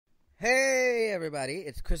everybody,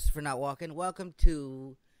 it's ChristopherNotWalken. Welcome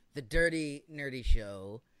to the Dirty Nerdy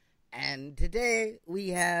Show. And today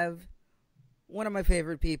we have one of my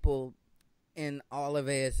favorite people in all of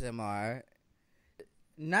ASMR.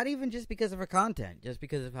 Not even just because of her content, just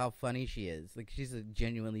because of how funny she is. Like, she's a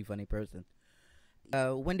genuinely funny person.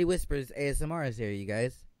 WindyWhispersASMR is here, you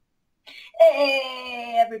guys.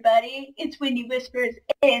 Hey, everybody. It's Windy Whispers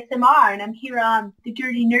ASMR, and I'm here on the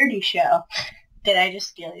Dirty Nerdy Show. Did I just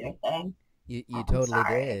steal your thing? You totally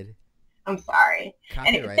did. I'm sorry.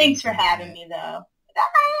 And thanks for having me, though.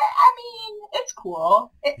 I mean, it's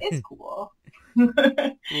cool. It's cool.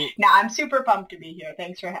 I'm super pumped to be here.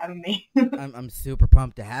 Thanks for having me. I'm super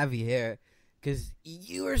pumped to have you here because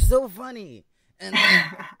you are so funny. And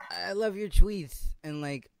I love your tweets. And,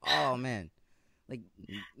 like, oh, man. Like,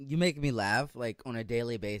 you make me laugh, like, on a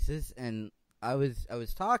daily basis. And I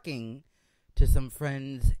was talking to some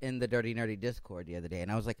friends in the Dirty Nerdy Discord the other day,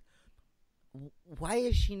 and I was like, why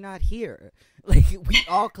is she not here? Like, we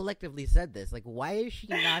all collectively said this. Like, why is she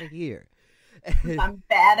not here? I'm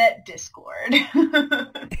bad at Discord.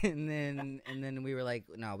 and then we were like,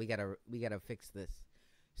 no, we gotta fix this.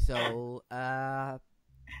 So I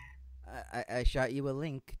shot you a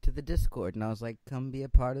link to the Discord, and I was like, come be a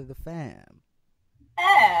part of the fam.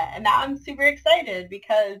 Yeah, and now I'm super excited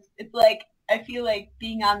because it's like, I feel like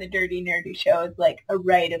being on the Dirty Nerdy Show is like a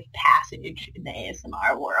rite of passage in the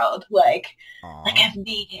ASMR world. Like I've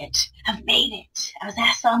made it. I was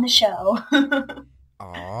asked on the show.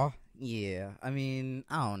 Aw, yeah. I mean,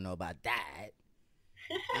 I don't know about that.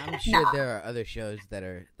 I'm sure there are other shows that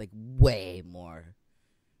are like way more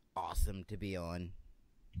awesome to be on.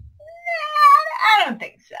 I don't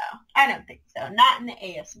think so. Not in the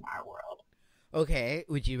ASMR world. Okay,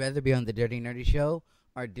 would you rather be on the Dirty Nerdy Show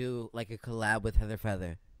or do, like, a collab with Heather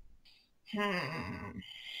Feather? I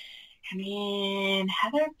mean,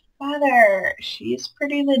 Heather Feather, she's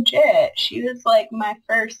pretty legit. She was, like, my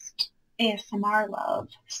first ASMR love.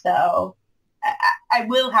 So I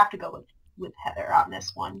will have to go with Heather on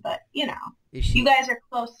this one. But, you know, you guys are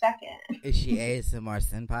close second. Is she ASMR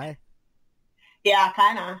senpai? Yeah,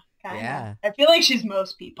 kind of. Yeah. I feel like she's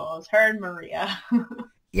most people. It's her and Maria.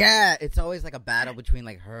 Yeah, it's always, like, a battle between,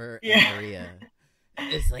 like, her and Maria.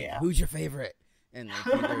 It's like, who's your favorite? And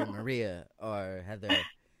like, either Maria or Heather.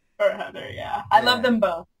 Yeah. I love them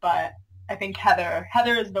both, but I think Heather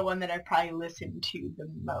is the one that I probably listen to the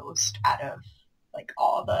most out of like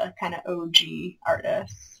all the kind of OG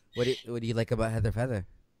artists. What do you like about Heather Feather?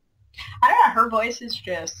 I don't know. Her voice is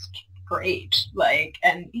just great. Like,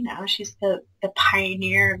 and you know, she's the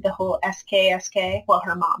pioneer of the whole SK. Well,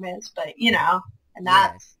 her mom is, but you know, and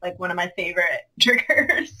that's like one of my favorite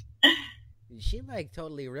triggers. She, like,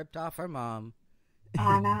 totally ripped off her mom.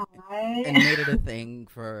 I know, right? And made it a thing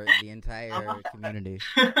for the entire community.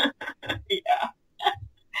 Yeah.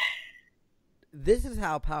 This is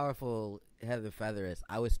how powerful Heather Feather is.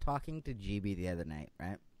 I was talking to GB the other night,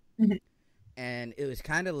 right? Mm-hmm. And it was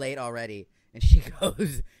kind of late already. And she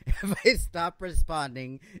goes, if I stop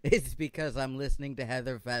responding, it's because I'm listening to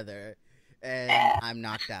Heather Feather. And I'm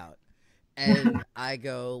knocked out. And I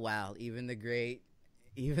go, wow, even the great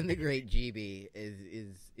GB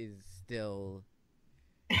is still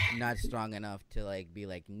not strong enough to like be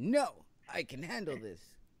like, no, I can handle this.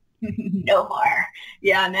 No more.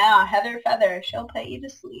 Yeah, now Heather Feather, she'll put you to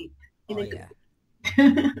sleep. Oh, yeah.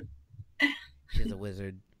 She's a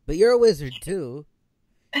wizard. But you're a wizard too.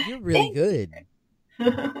 You're really good.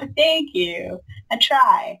 Thank you. I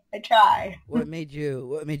try. What made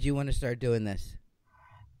you want to start doing this?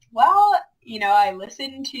 Well, you know, I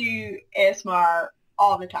listen to ASMR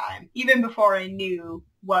all the time, even before I knew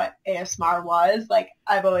what ASMR was. Like,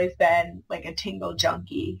 I've always been like a tingle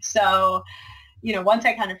junkie. So, you know, once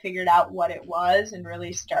I kind of figured out what it was and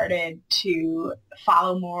really started to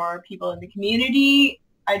follow more people in the community,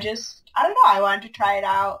 I don't know, I wanted to try it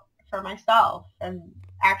out for myself. And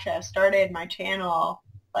actually, I started my channel,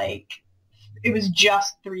 like, it was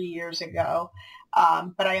just 3 years ago.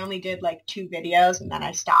 But I only did like 2 videos and then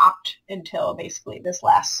I stopped until basically this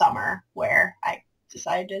last summer where I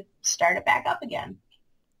decided to start it back up again.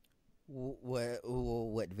 What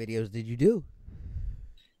videos did you do?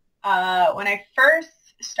 When I first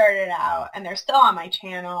started out, and they're still on my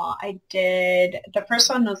channel, the first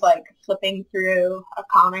one was like flipping through a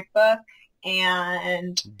comic book,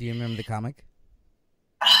 and... Do you remember the comic?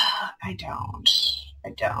 I don't.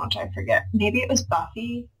 I forget. Maybe it was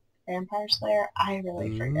Buffy Vampire Slayer. I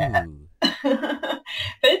really forget.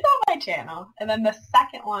 But it's on my channel. And then the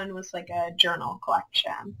second one was like a journal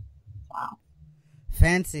collection. Wow.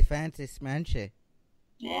 Fancy smanchy.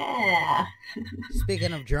 Yeah.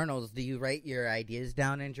 Speaking of journals, do you write your ideas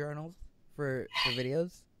down in journals? for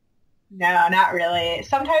videos? No, not really.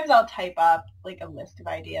 Sometimes I'll type up like a list of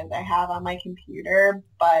ideas I have on my computer,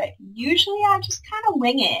 but usually I just kind of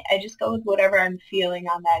wing it. I just go with whatever I'm feeling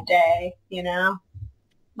on that day, you know?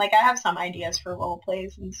 Like I have some ideas for role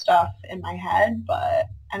plays and stuff in my head, but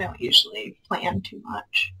I don't usually plan too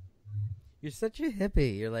much. You're such a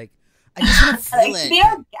hippie. You're like, I just want to I feel like to it. be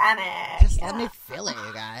organic. Just let me feel it,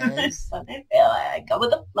 you guys. Just let me feel it. Go with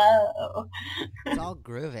the flow. It's all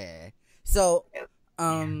groovy. So,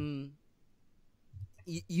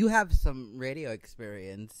 you have some radio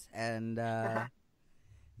experience, and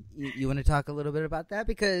you want to talk a little bit about that?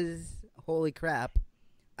 Because, holy crap,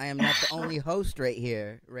 I am not the only host right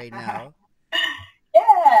here, right now.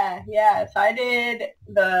 Yeah. So I did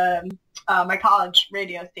my college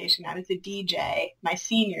radio station. I was a DJ my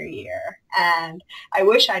senior year, and I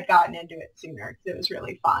wish I'd gotten into it sooner because it was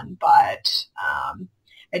really fun. But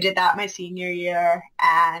I did that my senior year,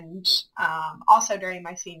 and also during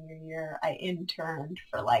my senior year, I interned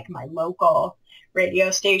for like my local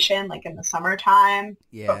radio station, like in the summertime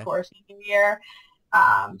before senior year.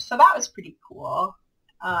 So that was pretty cool.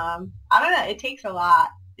 I don't know. It takes a lot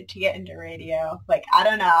to get into radio. Like, I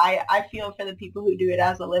don't know. I feel for the people who do it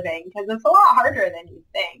as a living because it's a lot harder than you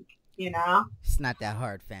think, you know? It's not that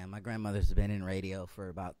hard, fam. My grandmother's been in radio for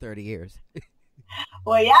about 30 years.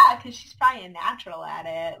 Well, yeah, because she's probably a natural at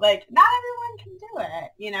it. Like, not everyone can do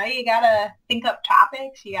it. You know, you gotta think up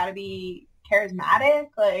topics. You gotta be charismatic.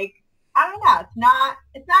 Like, I don't know.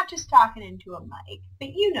 It's not just talking into a mic, but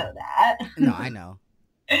you know that. No, I know.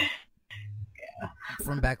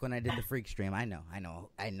 From back when I did the Freak Stream, I know.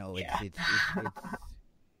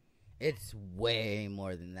 It's way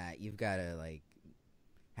more than that. You've got to like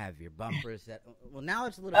have your bumpers set. Well, now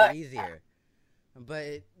it's a little bit easier,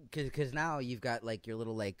 but because now you've got like your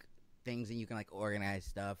little like things and you can like organize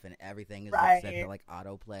stuff and everything is like, set to like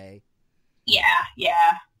autoplay. Yeah.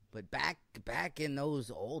 But back in those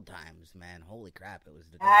old times, man, holy crap, it was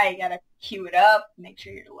the you gotta cue it up, make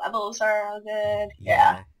sure your levels are all good.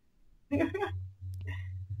 Yeah.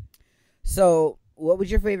 So, what was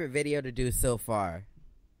your favorite video to do so far?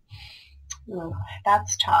 Ooh,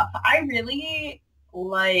 that's tough. I really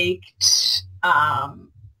liked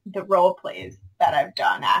the role plays that I've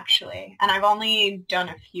done, actually. And I've only done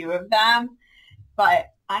a few of them.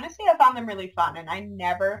 But honestly, I found them really fun. And I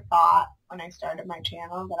never thought when I started my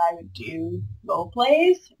channel that I would do role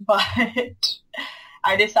plays. But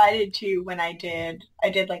I decided to, when I did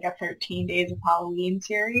like a 13 Days of Halloween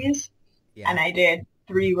series. Yeah. And I did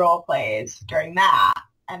 3 role plays during that,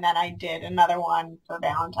 and then I did another one for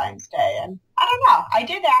Valentine's Day. And I don't know, I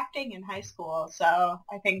did acting in high school, so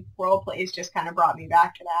I think role plays just kind of brought me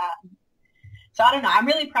back to that. So I don't know, I'm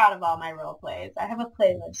really proud of all my role plays. I have a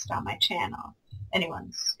playlist on my channel if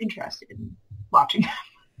anyone's interested in watching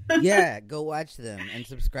them. Yeah, go watch them and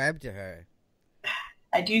subscribe to her.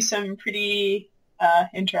 I do some pretty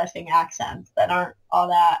interesting accents that aren't all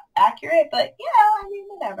that accurate, but yeah, I mean,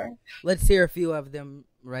 whatever. Let's hear a few of them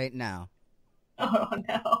right now. Oh,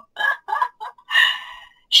 no.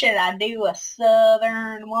 Should I do a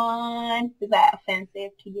southern one? Is that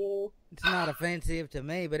offensive to you? It's not offensive to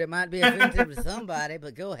me, but it might be offensive to somebody,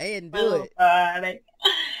 but go ahead and do it.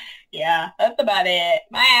 Yeah, that's about it.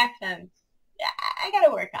 My accents, I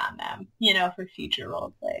gotta work on them, you know, for future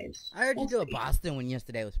role plays. I heard you do a Boston one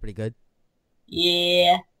yesterday. It was pretty good.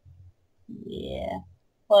 Yeah.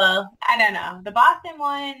 Well, I don't know. The Boston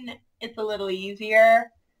one, it's a little easier,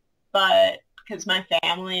 but because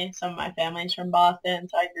some of my family's from Boston,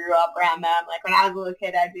 so I grew up around them. Like when I was a little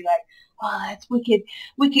kid, I'd be like, "Oh, that's wicked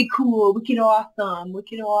cool, wicked awesome."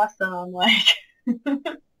 Like,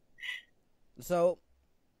 so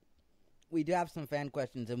we do have some fan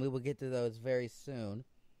questions, and we will get to those very soon.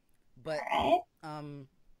 But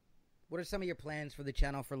what are some of your plans for the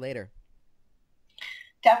channel for later?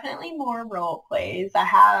 Definitely more role plays. I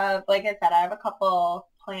have, like I said, I have a couple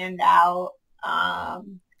planned out.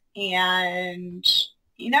 And,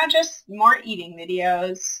 you know, just more eating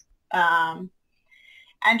videos. And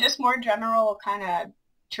just more general kind of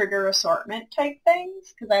trigger assortment type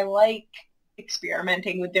things. Because I like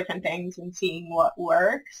experimenting with different things and seeing what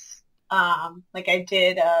works. Like I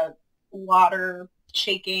did a water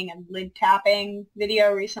shaking and lid tapping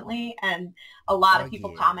video recently. And a lot of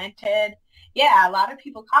people commented. Yeah, a lot of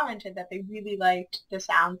people commented that they really liked the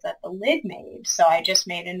sounds that the lid made. So I just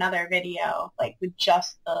made another video like with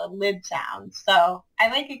just the lid sounds. So I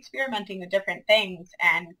like experimenting with different things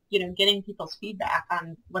and, you know, getting people's feedback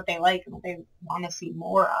on what they like and what they want to see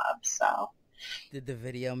more of. So did the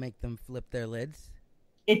video make them flip their lids?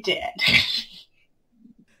 It did.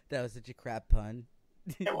 That was such a crap pun.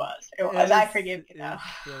 It was. I forgive you now.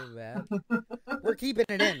 So bad. We're keeping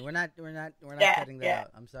it in. We're not cutting that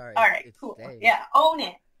out. I'm sorry. All right, cool. Staying. Yeah, own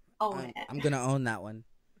it. I'm gonna own that one.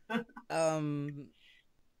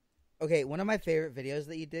 Okay, one of my favorite videos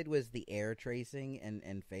that you did was the air tracing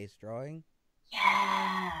and face drawing.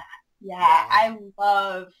 Yeah. I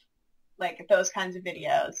love like those kinds of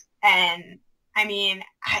videos, and I mean,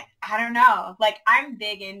 I don't know. Like, I'm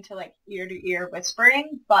big into like ear-to-ear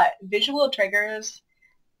whispering, but visual triggers,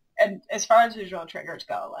 and as far as visual triggers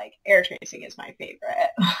go, like air tracing is my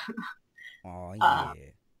favorite. Oh yeah.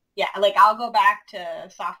 Yeah, like I'll go back to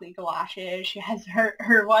Softly Galoshes. She has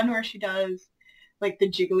her one where she does like the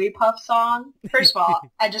Jigglypuff song. First of all,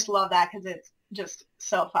 I just love that because it's just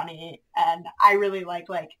so funny, and I really like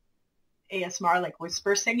ASMR, like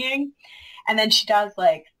whisper singing. And then she does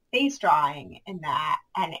like face drawing in that,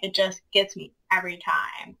 and it just gets me every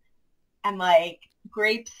time. And like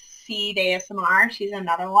Grapeseed ASMR, she's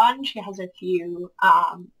another one. She has a few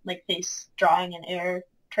like face drawing and air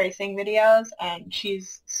tracing videos, and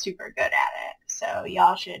she's super good at it. So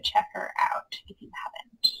y'all should check her out if you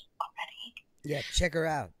haven't already. Yeah, check her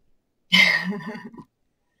out.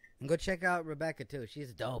 And go check out Rebecca too.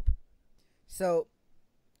 She's dope. So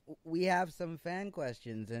we have some fan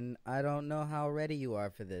questions, and I don't know how ready you are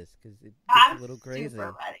for this because it's a little crazy.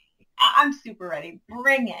 Super ready. I'm super ready.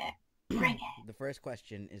 Bring it. Bring it. The first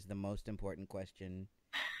question is the most important question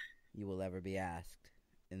you will ever be asked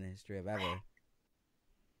in the history of ever.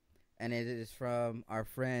 And it is from our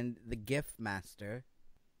friend, the Gift Master,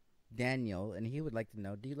 Daniel, and he would like to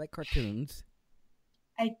know, do you like cartoons?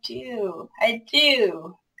 I do.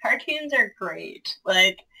 Cartoons are great.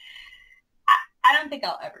 Like, I don't think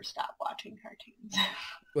I'll ever stop watching cartoons.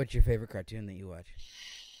 What's your favorite cartoon that you watch?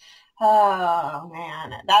 Oh,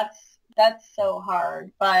 man. That's so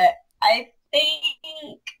hard. But I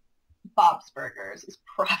think Bob's Burgers is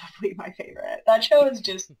probably my favorite. That show is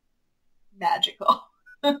just magical.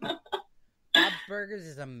 Bob's Burgers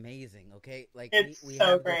is amazing, okay? Like it's we so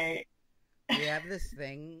have great. We have this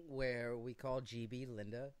thing where we call GB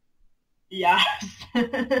Linda. Yes.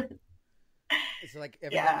 So like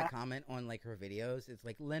every time I comment on like her videos, it's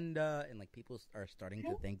like Linda, and like people are starting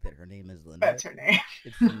to think that her name is Linda. That's her name.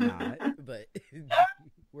 It's not, but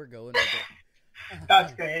we're going with it.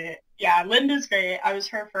 That's great. Yeah, Linda's great. I was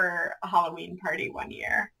her for a Halloween party one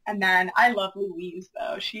year. And then I love Louise,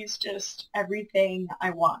 though. She's just everything I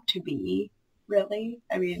want to be, really.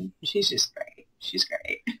 I mean, she's just great. She's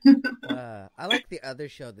great. I like the other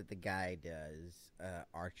show that the guy does,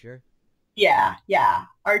 Archer. Yeah.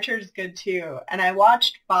 Archer's good, too. And I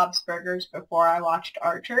watched Bob's Burgers before I watched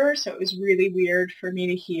Archer, so it was really weird for me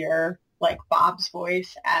to hear like Bob's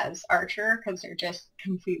voice as Archer because they're just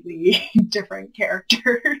completely different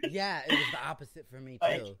characters. Yeah, it was the opposite for me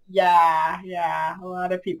like, too. Yeah. A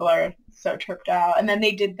lot of people are so tripped out. And then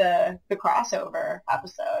they did the crossover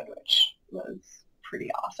episode, which was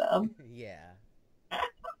pretty awesome. Yeah.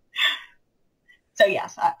 So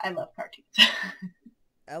yes, I love cartoons.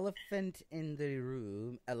 Elephant in the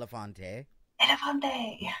room, Elefante.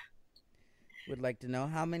 Elefante. Would like to know,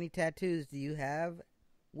 how many tattoos do you have?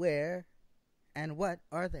 Where and what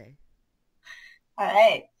are they? All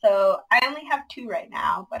right, so I only have 2 right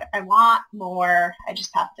now, but I want more. I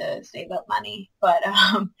just have to save up money. But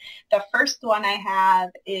the first one I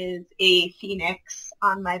have is a phoenix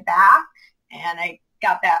on my back, and I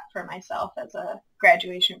got that for myself as a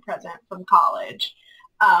graduation present from college.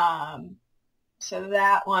 So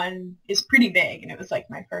that one is pretty big, and it was like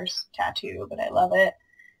my first tattoo, but I love it.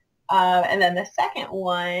 And then the second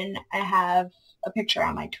one, I have a picture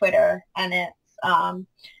on my Twitter, and it's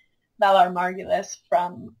Valar Morghulis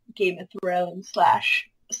from Game of Thrones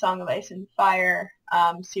 / Song of Ice and Fire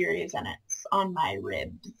series, and it's on my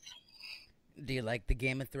ribs. Do you like the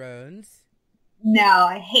Game of Thrones? No,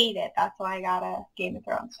 I hate it. That's why I got a Game of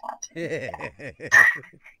Thrones tattoo.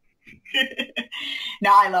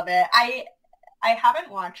 No, I love it. I haven't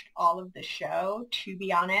watched all of the show, to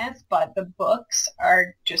be honest, but the books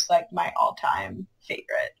are just like my all-time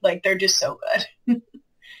favorite. Like, they're just so good.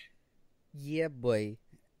 Yeah, boy.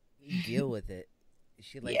 Deal with it.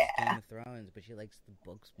 She likes Game of Thrones, but she likes the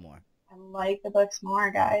books more. I like the books more,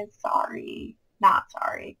 guys. Sorry. Not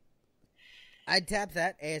sorry. I'd tap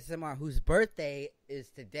that ASMR, whose birthday is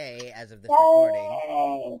today as of this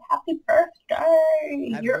recording. Happy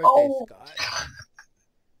birthday. Happy You're birthday, old. Scott.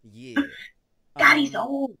 Yeah. Scotty's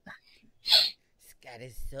old. Scott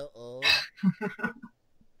is so old.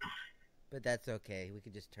 But that's okay. We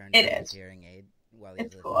could just turn it his hearing aid while he's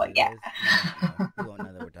listening cool, to yeah. this. He won't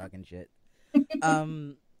know that we're talking shit.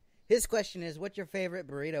 His question is, what's your favorite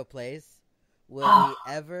burrito place? Will we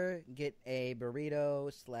ever get a burrito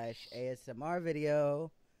 / ASMR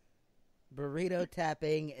video? Burrito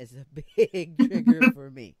tapping is a big trigger for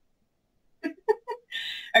me.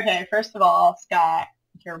 Okay, first of all, Scott,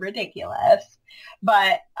 you're ridiculous.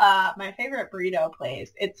 But my favorite burrito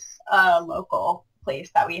place, it's a local place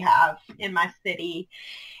that we have in my city,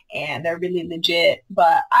 and they're really legit.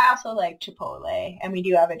 But I also like Chipotle, and we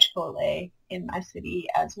do have a Chipotle in my city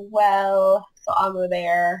as well. So I'll go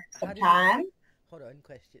there sometime. Hold on,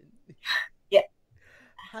 question. Yeah.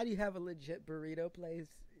 How do you have a legit burrito place?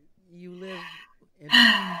 You live in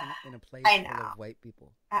a place full of white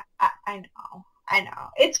people. I know.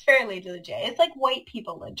 It's fairly legit. It's like white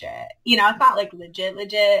people legit. You know, it's not like legit,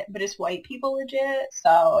 but it's white people legit.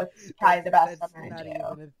 So it's probably the best I'm going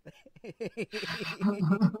to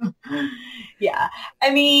do. Yeah.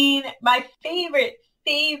 I mean, my favorite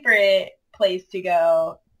place to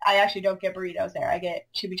go, I actually don't get burritos there. I get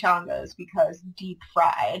chimichangas because deep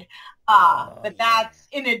fried. But that's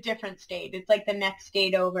in a different state. It's like the next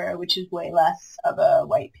state over, which is way less of a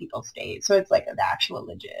white people state. So it's like an actual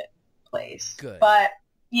legit place. Good. But,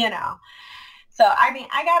 you know, so I mean,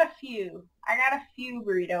 I got a few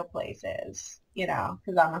burrito places, you know,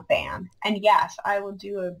 because I'm a fan. And yes, I will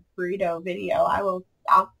do a burrito video. I'll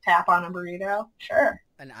tap on a burrito. Sure.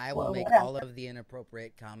 And I will make all of the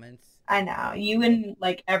inappropriate comments. I know. You and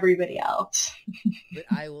like everybody else. But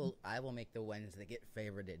I will make the ones that get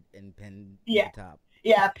favorited and pinned to the top.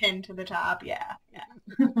 Yeah, pinned to the top. Yeah.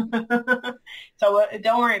 So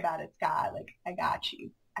don't worry about it, Scott. Like, I got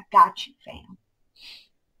you,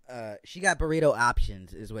 fam. She got burrito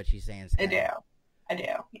options, is what she's saying, Scott. I do.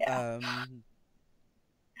 Yeah.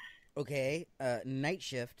 Okay. Night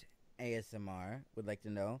Shift ASMR would like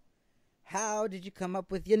to know, how did you come up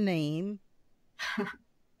with your name?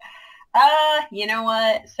 You know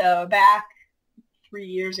what? So back 3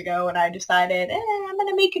 years ago when I decided, I'm going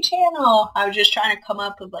to make a channel, I was just trying to come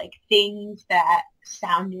up with like things that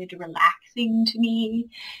sounded relaxing to me.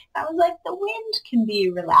 I was like, the wind can be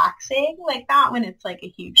relaxing, like not when it's like a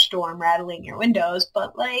huge storm rattling your windows,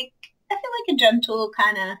 but like, I feel like a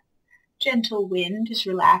gentle wind is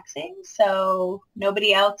relaxing. So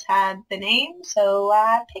nobody else had the name, so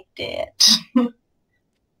I picked it.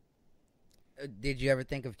 Did you ever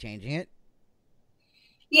think of changing it?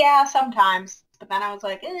 Yeah, sometimes. But then I was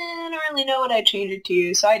like, I don't really know what I'd change it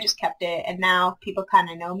to. So I just kept it. And now people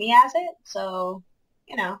kind of know me as it. So,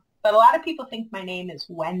 you know. But a lot of people think my name is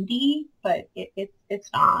Wendy, but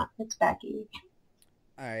it's not. It's Becky.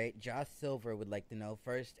 All right. Josh Silver would like to know,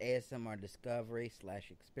 first ASMR discovery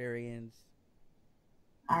 / experience.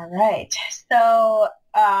 All right. So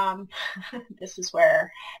this is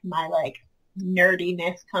where my like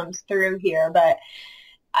nerdiness comes through here, but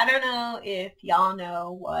I don't know if y'all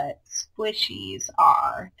know what squishies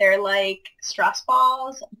are. They're like stress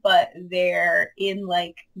balls, but they're in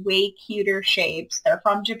like way cuter shapes. They're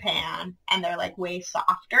from Japan and they're like way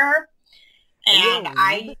softer.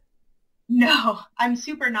 And no, I'm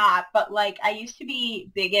super not, but like I used to be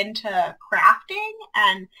big into crafting,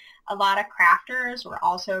 and a lot of crafters were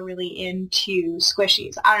also really into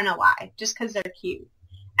squishies. I don't know why, just because they're cute.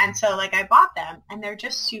 And so like I bought them and they're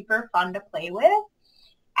just super fun to play with.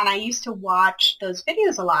 And I used to watch those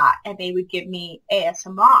videos a lot, and they would give me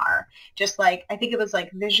ASMR, just like, I think it was like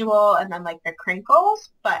visual and then like the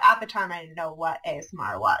crinkles, but at the time I didn't know what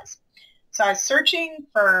ASMR was. So I was searching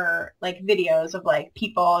for like videos of like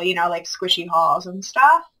people, you know, like squishy hauls and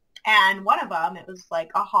stuff. And one of them, it was like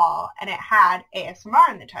a haul, and it had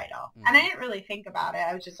ASMR in the title. And I didn't really think about it.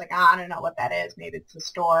 I was just like, I don't know what that is. Maybe it's a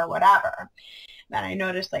store or whatever. Then I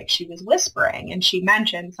noticed like she was whispering, and she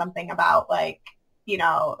mentioned something about like, you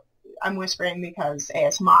know, I'm whispering because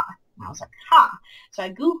ASMR. And I was like, huh. So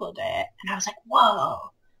I Googled it, and I was like,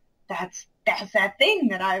 whoa, that's that thing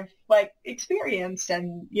that I've like experienced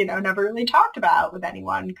and, you know, never really talked about with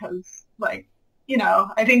anyone, because like, you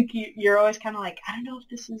know, I think you're always kind of like, I don't know if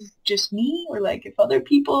this is just me or like if other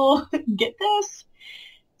people get this.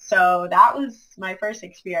 So that was my first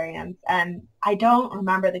experience, and I don't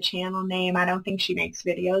remember the channel name. I don't think she makes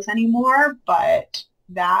videos anymore, but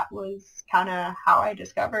that was kind of how I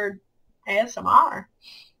discovered ASMR.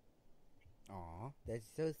 Aw, that's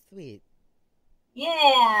so sweet.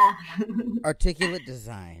 Yeah. Articulate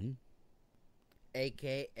Design,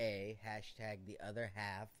 a.k.a. hashtag the other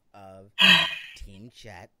half of Team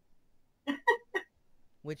Chat.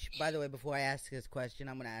 Which, by the way, before I ask this question,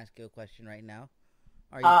 I'm going to ask you a question right now.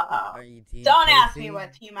 Are you Team Don't Casey? ask me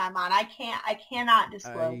what team I'm on. I cannot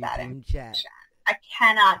disclose that Team information. Chat? I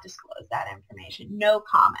cannot disclose that information. No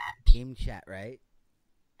comment. Team Chat, right?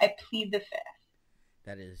 I plead the fifth.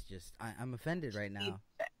 That is just, I'm offended right now.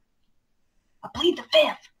 I plead the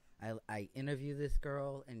fifth. I interview this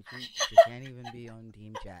girl, and she can't even be on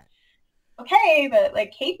team chat. Okay, but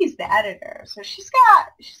like Katie's the editor, so she's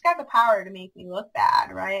got the power to make me look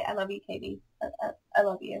bad, right? I love you, Katie. I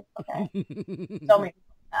love you. Okay, don't make me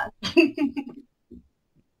look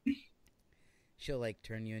bad. She'll like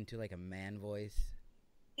turn you into like a man voice.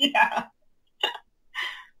 Yeah.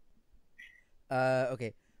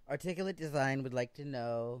 Okay. Articulate Design would like to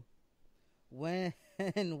know, when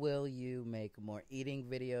will you make more eating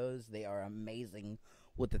videos? They are amazing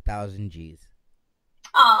with 1,000 G's.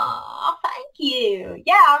 Aw, thank you.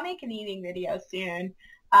 Yeah, I'll make an eating video soon.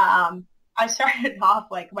 I started off,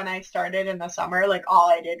 like, when I started in the summer, like, all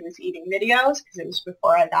I did was eating videos because it was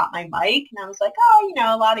before I got my mic. And I was like, oh,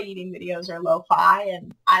 a lot of eating videos are lo-fi,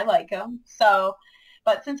 and I like them. So,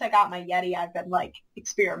 but since I got my Yeti, I've been, like,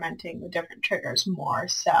 experimenting with different triggers more.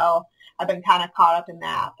 So I've been kind of caught up in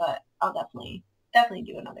that, but I'll definitely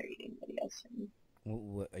do another eating video soon.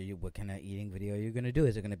 What kind of eating video are you going to do?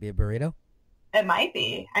 Is it going to be a burrito? It might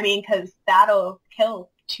be. I mean, because that'll kill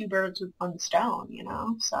two birds with one stone,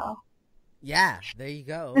 so. Yeah, there you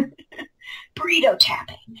go. Burrito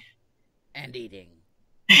tapping. And eating.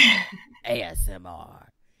 ASMR.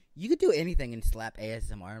 You could do anything and slap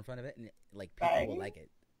ASMR in front of it, and like people will like it.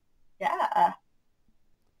 Yeah.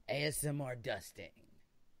 ASMR dusting.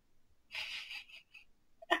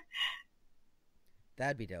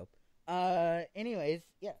 That'd be dope. Anyways,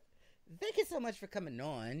 yeah. Thank you so much for coming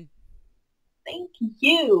on. Thank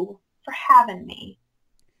you for having me.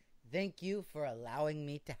 Thank you for allowing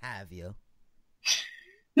me to have you.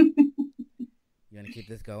 You want to keep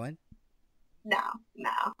this going? No.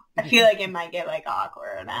 I feel like it might get, like,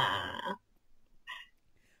 awkward.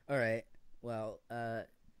 All right. Well,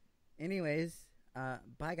 anyways,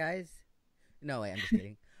 bye, guys. No, wait, I'm just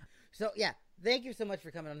kidding. So, yeah, thank you so much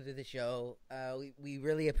for coming on to the show. We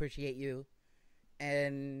really appreciate you.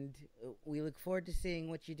 And we look forward to seeing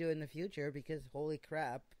what you do in the future because, holy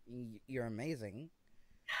crap, you're amazing.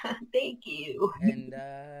 Thank you. And,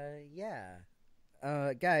 yeah.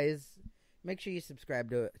 Guys, make sure you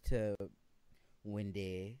subscribe to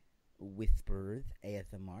Windy Whispers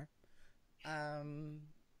ASMR.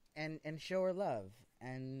 And show her love.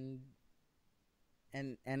 And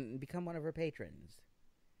become one of her patrons.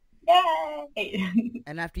 Yay!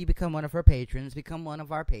 And after you become one of her patrons, become one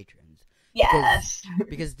of our patrons. Yes.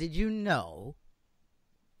 Because did you know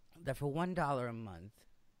that for $1 a month,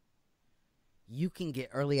 you can get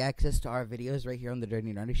early access to our videos right here on the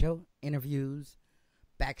Dirty Nerdy Show? Interviews,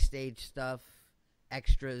 backstage stuff,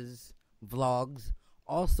 extras, vlogs,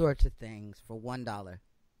 all sorts of things for $1.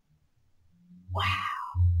 Wow.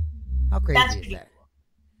 How crazy is that? Cool.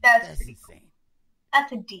 That's insane. Cool.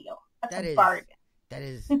 That's a deal. That's a bargain. That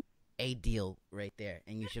is a deal right there,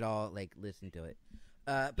 and you should all like listen to it.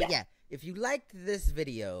 But yeah, if you liked this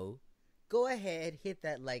video, go ahead, hit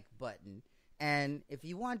that like button. And if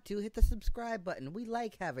you want to, hit the subscribe button. We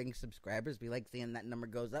like having subscribers. We like seeing that number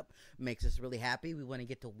goes up. Makes us really happy. We want to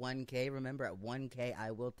get to 1K. Remember, at 1K,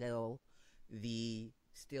 I will tell the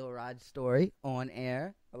steel rod story on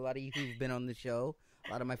air. A lot of you who've been on the show,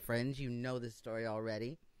 a lot of my friends, you know this story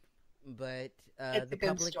already. But it's a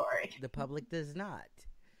good story. The public does not.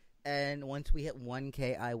 And once we hit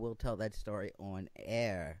 1K, I will tell that story on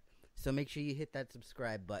air. So make sure you hit that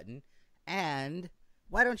subscribe button. And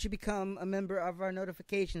why don't you become a member of our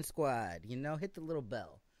notification squad? Hit the little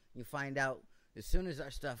bell. You find out as soon as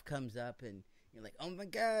our stuff comes up, and you're like, oh my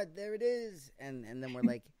God, there it is. And then we're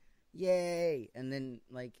like, yay. And then,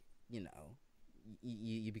 like,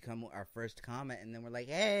 you become our first comment, and then we're like,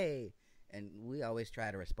 hey. And we always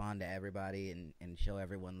try to respond to everybody and show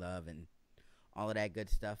everyone love and all of that good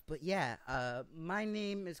stuff. But yeah, my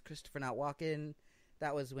name is ChristopherNotWalken.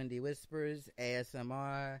 That was Windy Whispers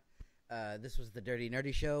ASMR. This was the Dirty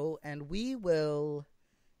Nerdy Show, and we will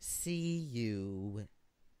see you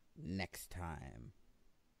next time.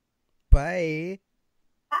 Bye.